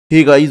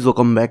Hey guys,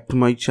 welcome back to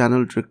my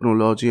channel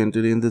Technology, and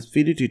today in this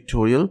video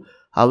tutorial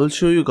I will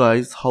show you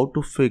guys how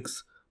to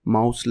fix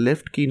mouse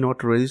left key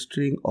not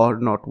registering or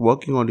not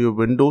working on your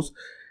Windows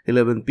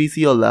 11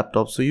 PC or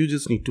laptop. So you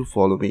just need to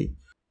follow me.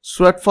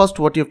 So at first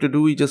what you have to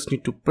do, you just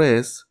need to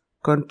press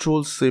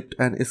Ctrl Shift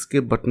and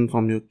Escape button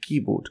from your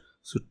keyboard.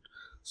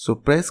 So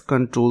press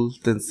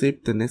Ctrl then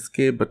Shift then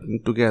Escape button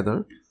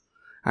together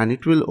and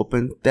it will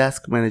open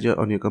Task Manager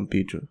on your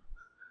computer.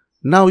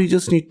 Now you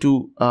just need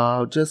to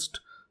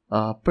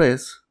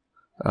press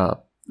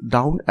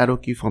down arrow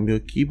key from your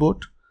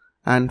keyboard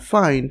and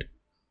find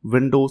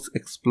Windows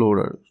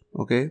Explorer.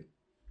 Okay,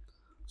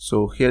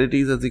 so here it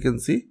is, as you can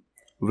see,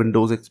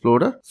 Windows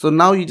Explorer. So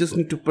now you just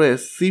need to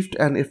press Shift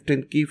and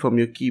F10 key from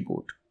your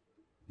keyboard.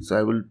 So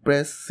I will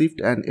press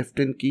Shift and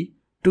F10 key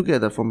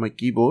together from my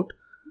keyboard.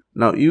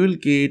 Now you will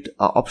get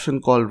an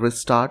option called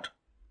Restart.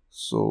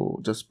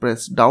 So just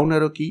press down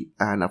arrow key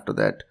and after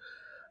that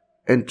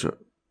enter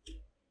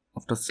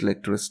after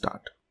select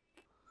Restart.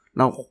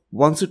 Now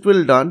once it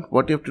will done,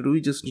 what you have to do, you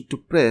just need to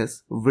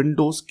press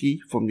Windows key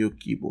from your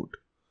keyboard.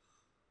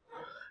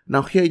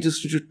 Now here you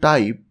just need to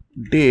type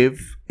dev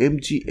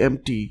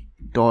mgmt.msc.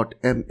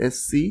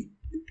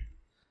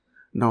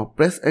 now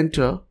press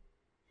enter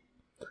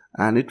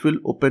and it will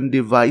open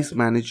Device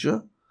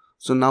Manager.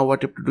 So now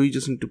what you have to do, you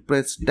just need to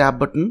press tab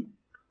button.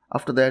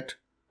 After that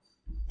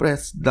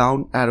press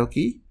down arrow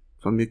key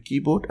from your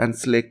keyboard and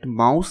select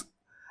mouse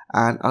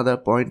and other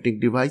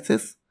pointing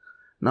devices.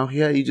 Now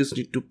here you just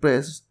need to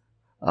press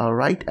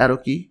right arrow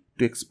key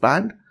to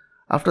expand.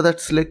 After that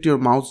select your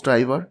mouse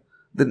driver.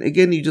 Then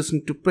again you just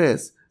need to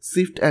press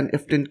Shift and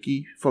F10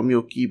 key from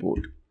your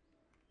keyboard.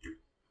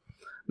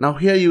 Now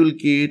here you will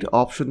get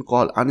option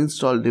called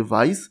uninstall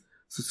device.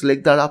 So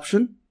select that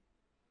option.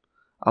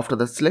 After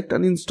that select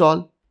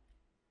uninstall.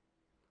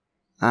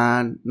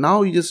 And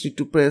now you just need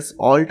to press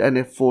Alt and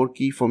F4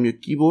 key from your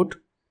keyboard.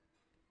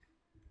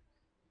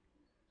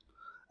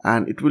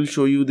 And it will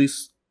show you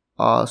this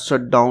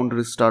shutdown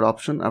restart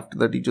option. After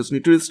that you just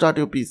need to restart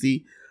your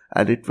PC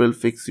and it will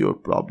fix your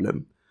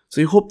problem.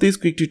 So I hope this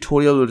quick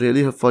tutorial will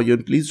really help for you,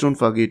 and please don't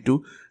forget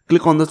to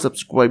click on the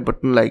subscribe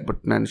button, like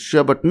button and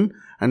share button.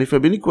 And if you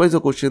have any queries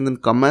or questions, then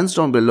comments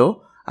down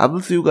below. I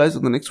will see you guys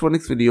in the next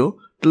video.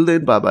 Till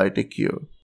then, bye bye, take care.